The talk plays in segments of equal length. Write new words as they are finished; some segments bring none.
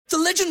The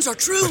legends are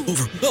true.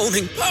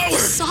 Overwhelming power!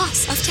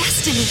 Sauce of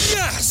destiny.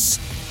 Yes!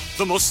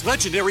 The most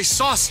legendary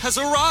sauce has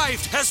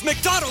arrived as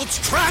McDonald's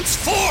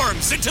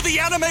transforms into the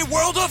anime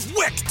world of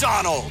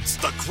WickDonald's.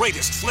 The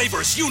greatest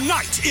flavors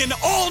unite in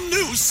all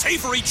new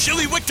savory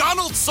chili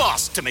McDonald's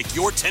sauce to make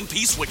your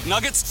 10-piece Wick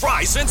Nuggets,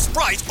 fries, and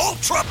Sprite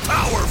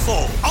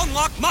ultra-powerful.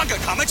 Unlock manga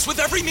comics with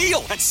every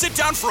meal and sit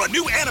down for a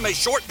new anime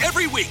short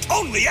every week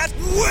only at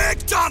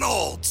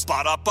WickDonald's.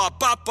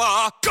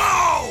 Ba-da-ba-ba-ba,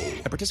 go!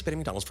 At participating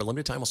McDonald's for a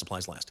limited time while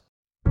supplies last.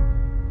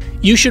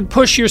 You should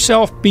push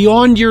yourself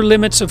beyond your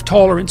limits of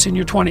tolerance in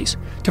your 20s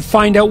to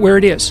find out where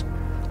it is.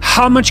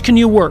 How much can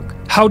you work?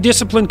 How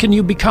disciplined can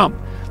you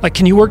become? Like,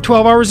 can you work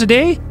 12 hours a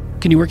day?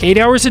 Can you work 8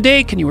 hours a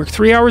day? Can you work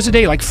 3 hours a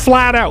day? Like,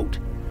 flat out.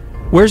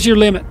 Where's your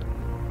limit?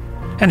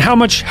 And how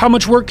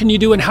much work can you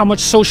do, and how much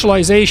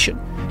socialization?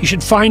 You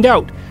should find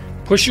out.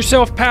 Push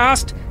yourself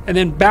past and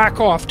then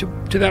back off to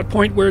that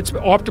point where it's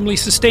optimally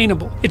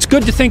sustainable. It's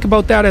good to think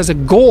about that as a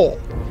goal.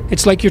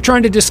 It's like you're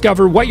trying to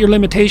discover what your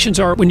limitations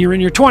are when you're in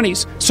your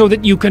 20s so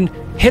that you can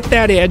hit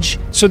that edge,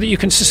 so that you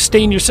can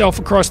sustain yourself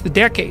across the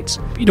decades.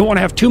 You don't want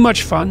to have too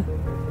much fun,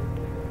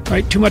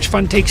 right? Too much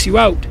fun takes you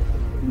out.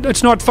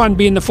 It's not fun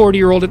being the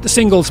 40-year-old at the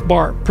singles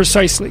bar,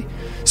 precisely.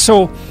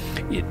 So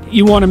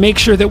you want to make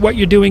sure that what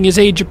you're doing is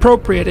age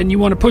appropriate, and you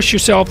want to push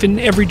yourself in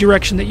every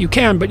direction that you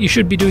can, but you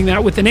should be doing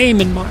that with an aim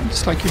in mind.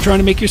 It's like you're trying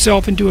to make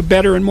yourself into a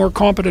better and more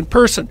competent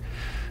person.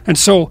 And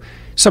so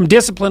some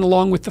discipline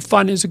along with the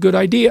fun is a good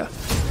idea.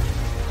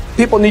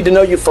 People need to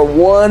know you for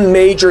one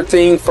major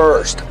thing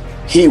first.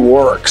 He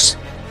works.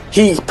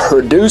 He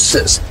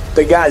produces.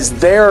 The guy's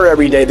there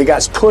every day. The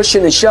guy's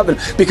pushing and shoving.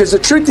 Because the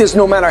truth is,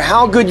 no matter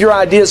how good your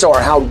ideas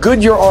are, how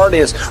good your art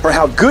is, or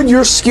how good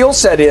your skill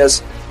set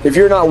is, if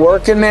you're not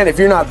working, man, if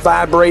you're not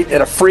vibrating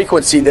at a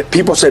frequency that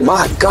people say,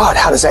 my God,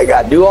 how does that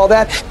guy do all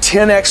that?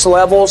 10x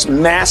levels,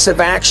 massive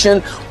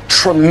action,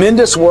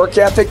 tremendous work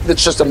ethic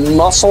that's just a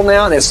muscle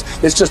now, and it's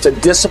just a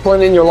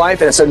discipline in your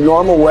life, and it's a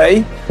normal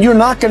way, you're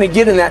not going to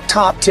get in that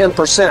top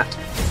 10%.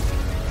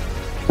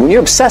 When you're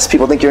obsessed,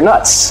 people think you're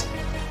nuts.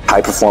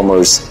 High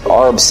performers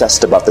are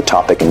obsessed about the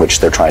topic in which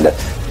they're trying to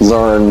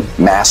learn,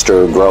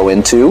 master, grow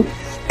into.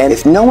 And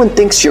if no one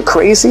thinks you're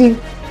crazy,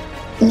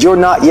 you're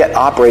not yet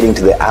operating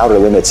to the outer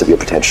limits of your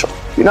potential.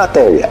 You're not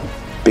there yet.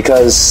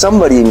 Because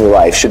somebody in your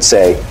life should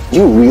say,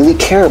 you really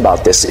care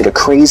about this in a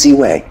crazy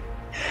way.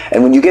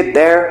 And when you get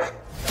there,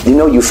 you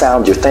know you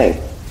found your thing.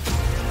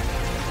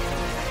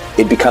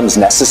 It becomes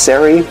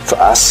necessary for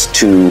us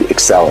to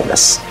excel in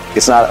this.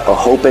 It's not a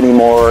hope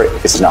anymore.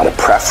 It's not a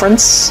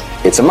preference.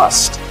 It's a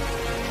must.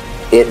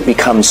 It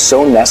becomes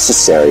so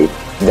necessary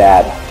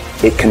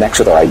that it connects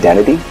with our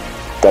identity,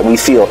 that we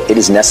feel it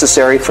is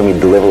necessary for me to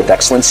deliver with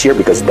excellence here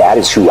because that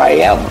is who I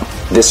am.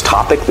 This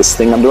topic, this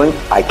thing I'm doing,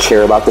 I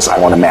care about this. I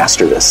want to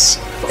master this.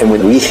 And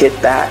when we hit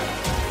that,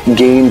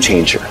 game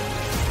changer.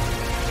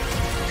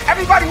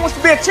 Everybody wants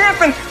to be a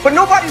champion, but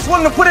nobody's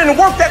willing to put in the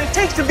work that it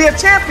takes to be a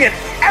champion.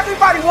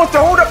 Everybody wants to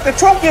hold up the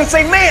trophy and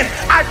say, man,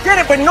 I did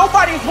it, but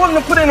nobody's willing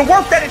to put in the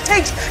work that it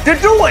takes to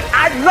do it.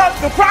 I love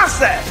the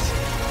process.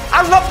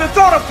 I love the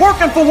thought of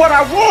working for what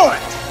I want.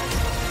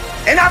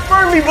 And I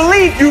firmly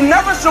believe you're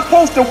never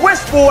supposed to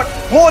wish for it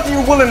more than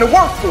you're willing to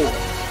work for it.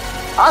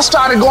 I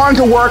started going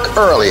to work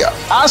earlier.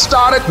 I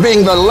started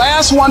being the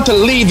last one to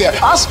leave there.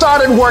 I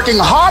started working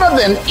harder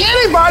than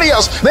anybody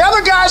else. The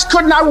other guys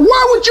could not.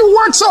 Why would you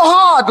work so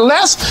hard,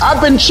 Les?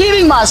 I've been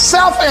cheating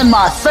myself and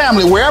my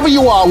family. Wherever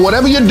you are,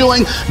 whatever you're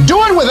doing,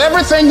 do it with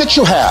everything that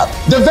you have.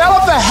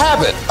 Develop the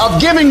habit of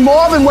giving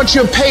more than what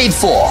you're paid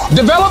for.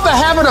 Develop the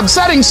habit of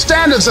setting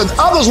standards that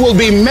others will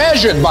be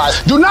measured by.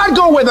 Do not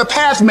go where the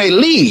path may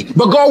lead,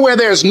 but go where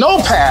there's no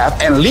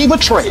path and leave a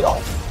trail.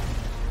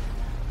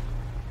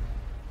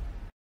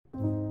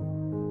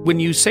 When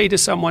you say to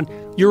someone,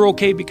 you're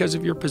okay because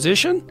of your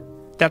position,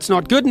 that's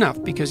not good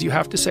enough, because you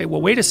have to say,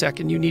 well, wait a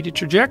second, you need a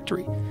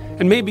trajectory.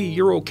 And maybe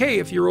you're okay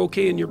if you're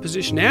okay in your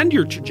position and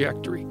your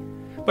trajectory.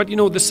 But, you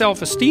know, the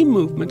self-esteem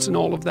movements and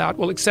all of that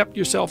will accept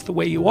yourself the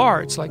way you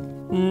are. It's like,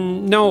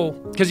 no,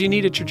 because you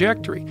need a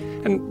trajectory.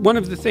 And one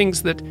of the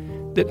things that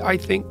I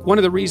think, one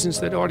of the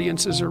reasons that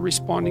audiences are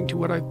responding to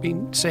what I've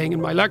been saying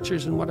in my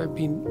lectures and what I've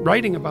been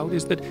writing about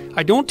is that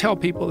I don't tell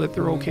people that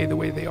they're okay the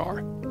way they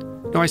are.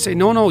 No, I say,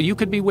 no, you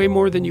could be way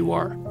more than you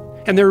are.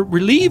 And they're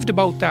relieved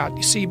about that,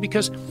 you see,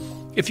 because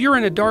if you're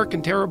in a dark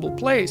and terrible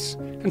place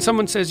and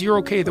someone says you're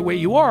okay the way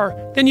you are,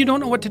 then you don't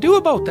know what to do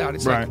about that.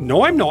 It's like,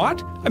 no, I'm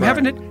not. I'm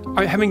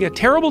having a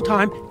terrible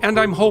time and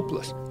I'm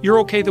hopeless. You're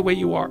okay the way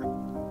you are.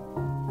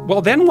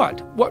 Well, then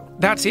what?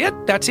 That's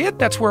it?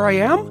 That's where I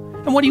am?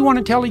 And what do you want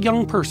to tell a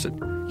young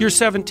person? You're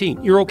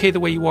 17. You're okay the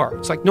way you are.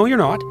 It's like, no, you're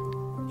not.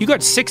 You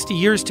got 60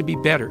 years to be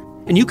better.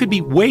 And you could be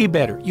way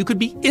better. You could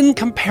be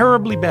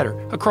incomparably better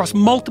across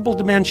multiple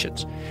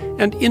dimensions.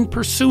 And in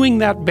pursuing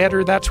that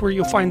better, that's where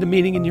you'll find the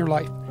meaning in your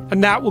life.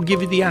 And that will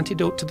give you the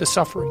antidote to the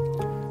suffering.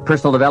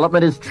 Personal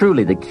development is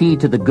truly the key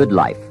to the good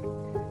life.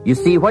 You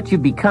see, what you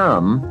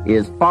become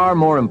is far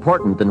more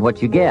important than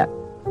what you get.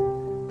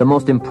 The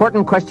most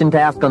important question to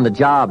ask on the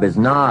job is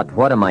not,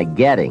 what am I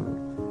getting?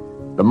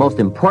 The most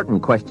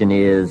important question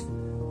is,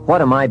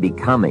 what am I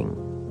becoming?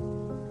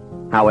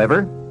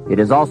 However, it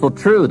is also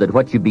true that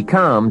what you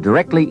become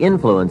directly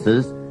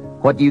influences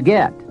what you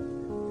get.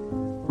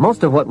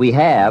 Most of what we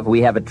have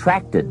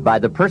attracted by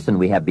the person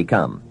we have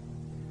become.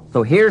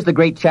 So here's the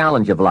great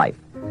challenge of life.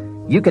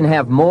 You can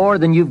have more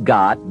than you've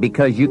got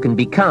because you can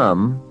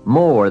become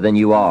more than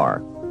you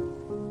are.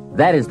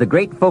 That is the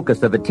great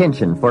focus of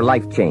attention for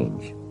life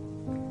change.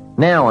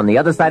 Now, on the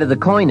other side of the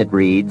coin, it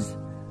reads,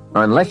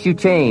 unless you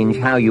change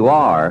how you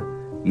are,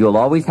 you'll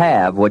always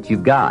have what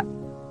you've got.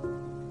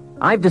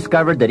 I've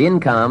discovered that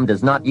income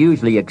does not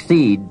usually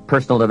exceed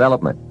personal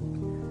development.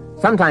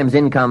 Sometimes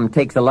income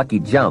takes a lucky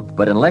jump,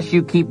 but unless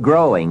you keep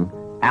growing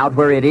out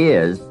where it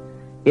is,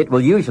 it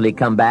will usually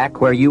come back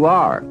where you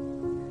are.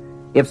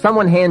 If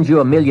someone hands you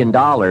 $1 million,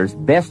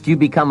 best you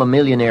become a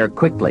millionaire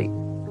quickly,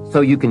 so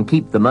you can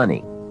keep the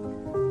money.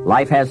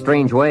 Life has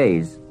strange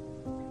ways.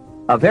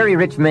 A very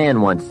rich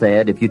man once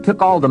said, if you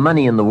took all the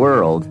money in the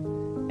world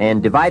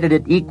and divided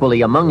it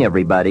equally among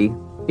everybody,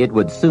 it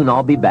would soon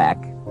all be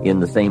back in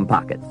the same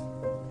pockets.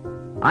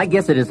 I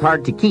guess it is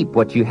hard to keep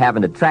what you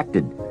haven't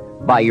attracted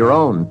by your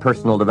own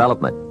personal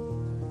development.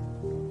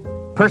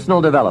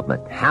 Personal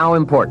development, how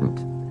important.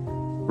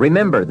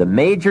 Remember, the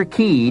major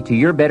key to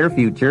your better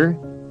future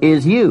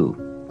is you.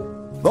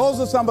 Those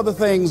are some of the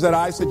things that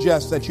I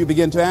suggest that you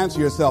begin to answer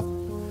yourself.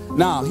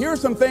 Now, here are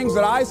some things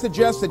that I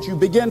suggest that you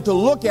begin to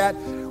look at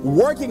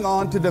working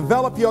on to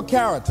develop your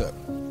character.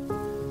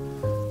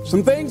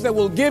 Some things that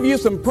will give you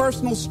some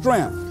personal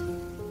strength.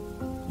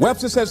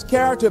 Webster says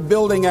character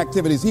building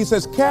activities. He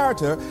says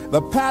character,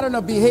 the pattern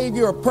of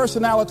behavior or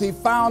personality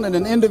found in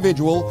an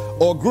individual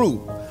or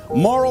group.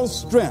 Moral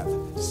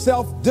strength,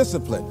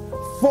 self-discipline,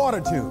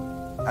 fortitude.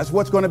 That's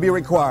what's going to be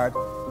required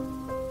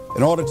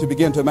in order to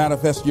begin to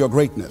manifest your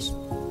greatness.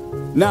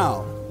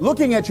 Now,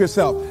 looking at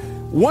yourself,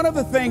 one of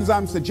the things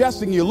I'm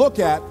suggesting you look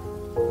at,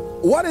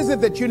 what is it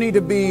that you need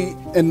to be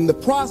in the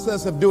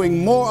process of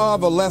doing more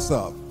of or less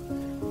of?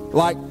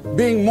 Like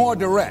being more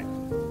direct.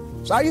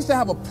 So I used to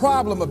have a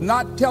problem of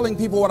not telling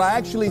people what I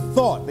actually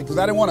thought because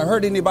I didn't want to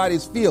hurt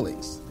anybody's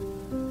feelings.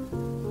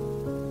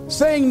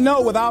 Saying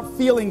no without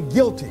feeling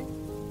guilty.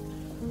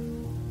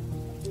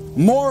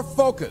 More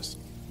focused.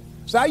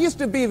 So I used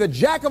to be the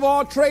jack of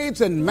all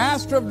trades and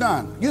master of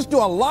none. Used to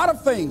do a lot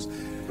of things.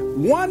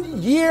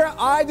 One year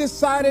I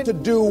decided to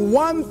do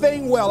one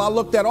thing well. I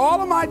looked at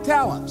all of my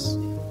talents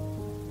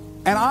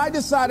and I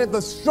decided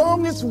the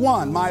strongest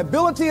one, my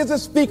ability as a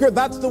speaker,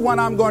 that's the one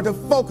I'm going to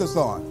focus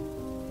on.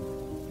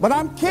 But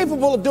I'm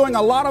capable of doing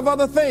a lot of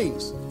other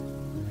things.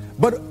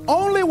 But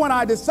only when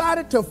I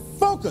decided to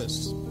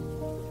focus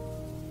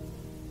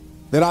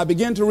that I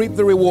begin to reap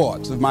the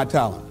rewards of my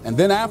talent. And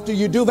then after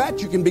you do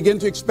that, you can begin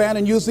to expand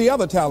and use the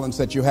other talents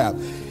that you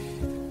have.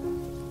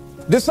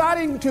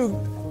 Deciding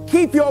to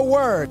keep your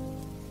word.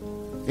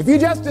 If you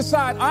just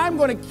decide, I'm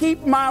going to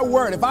keep my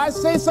word. If I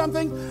say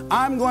something,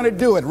 I'm going to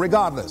do it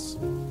regardless.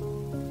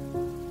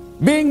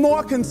 Being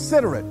more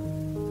considerate.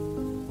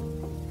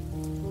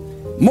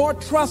 More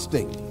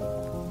trusting.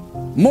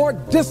 More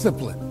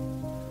disciplined.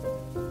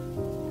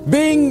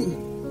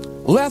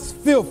 Being less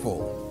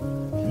fearful.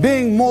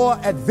 Being more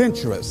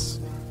adventurous.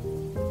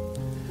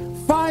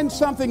 Find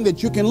something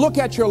that you can look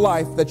at your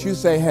life that you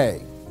say,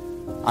 hey,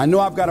 I know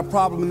I've got a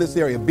problem in this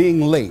area,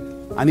 being late.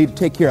 I need to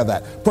take care of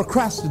that.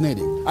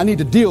 Procrastinating. I need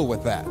to deal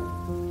with that.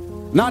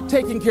 Not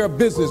taking care of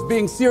business,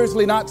 being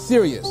seriously not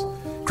serious.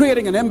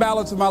 Creating an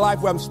imbalance in my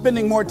life where I'm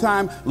spending more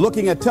time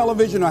looking at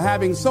television or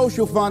having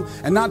social fun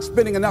and not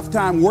spending enough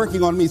time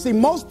working on me. See,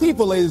 most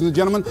people, ladies and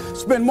gentlemen,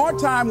 spend more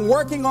time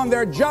working on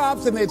their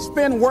jobs than they'd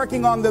spend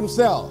working on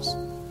themselves.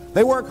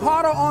 They work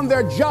harder on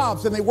their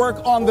jobs than they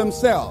work on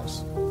themselves.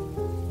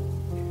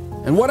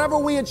 And whatever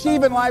we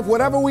achieve in life,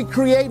 whatever we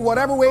create,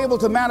 whatever we're able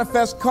to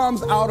manifest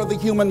comes out of the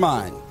human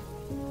mind.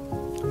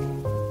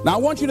 Now I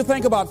want you to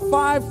think about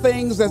 5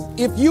 things that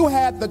if you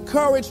had the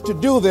courage to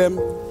do them,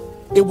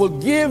 it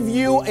will give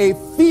you a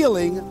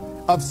feeling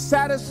of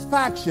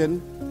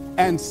satisfaction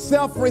and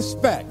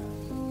self-respect.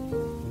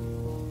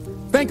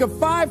 Think of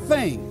 5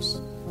 things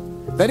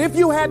that if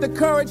you had the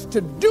courage to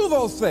do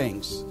those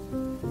things,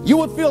 you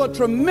would feel a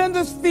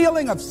tremendous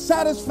feeling of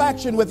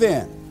satisfaction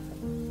within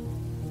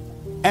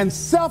and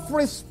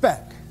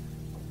self-respect.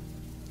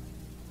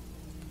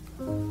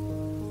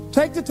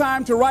 Take the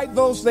time to write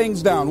those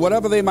things down,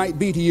 whatever they might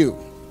be to you.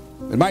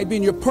 It might be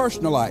in your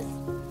personal life.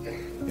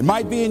 It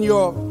might be in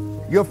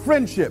your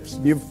friendships,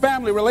 your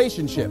family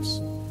relationships.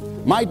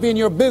 It might be in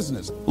your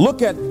business.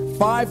 Look at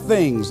 5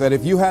 things that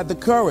if you had the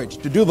courage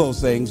to do those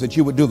things, that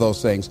you would do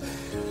those things.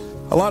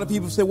 A lot of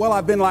people say, well,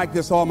 I've been like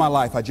this all my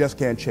life. I just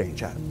can't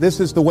change. This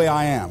is the way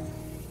I am.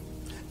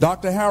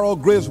 Dr.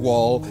 Harold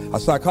Griswold, a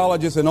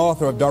psychologist and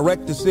author of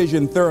Direct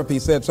Decision Therapy,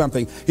 said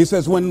something. He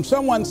says, when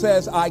someone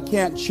says, I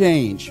can't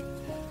change,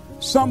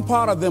 some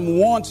part of them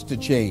wants to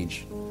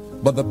change,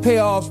 but the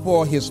payoffs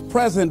for his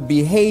present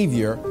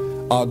behavior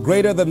are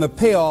greater than the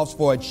payoffs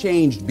for a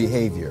changed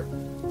behavior,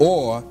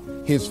 or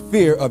his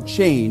fear of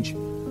change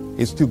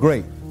is too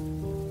great.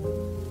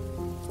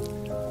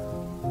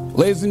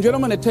 Ladies and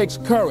gentlemen, it takes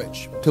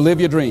courage to live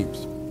your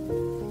dreams.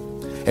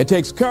 It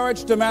takes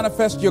courage to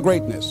manifest your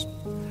greatness.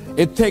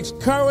 It takes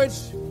courage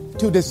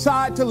to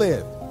decide to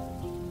live,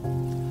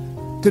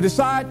 to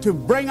decide to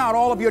bring out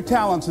all of your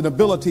talents and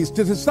abilities,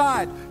 to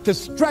decide to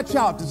stretch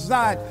out, to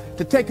decide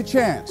to take a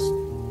chance.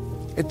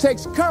 It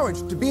takes courage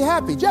to be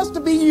happy, just to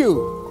be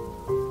you.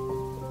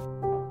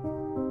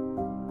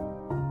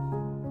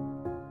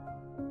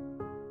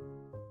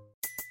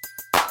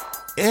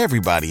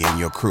 Everybody in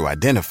your crew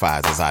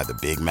identifies as either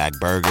Big Mac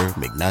Burger,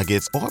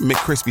 McNuggets, or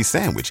McCrispy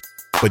Sandwich.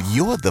 But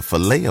you're the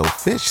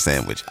Filet-O-Fish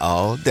Sandwich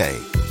all day.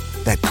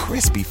 That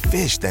crispy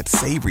fish, that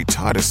savory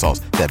tartar sauce,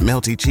 that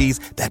melty cheese,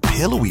 that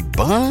pillowy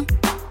bun.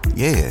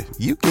 Yeah,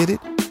 you get it.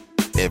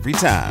 Every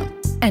time.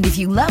 And if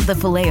you love the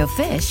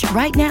Filet-O-Fish,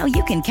 right now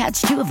you can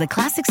catch 2 of the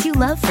classics you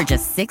love for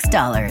just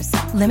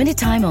 $6. Limited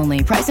time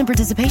only. Price and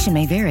participation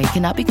may vary.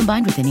 Cannot be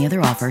combined with any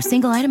other offer.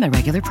 Single item at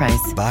regular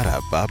price.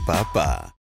 Ba-da-ba-ba-ba.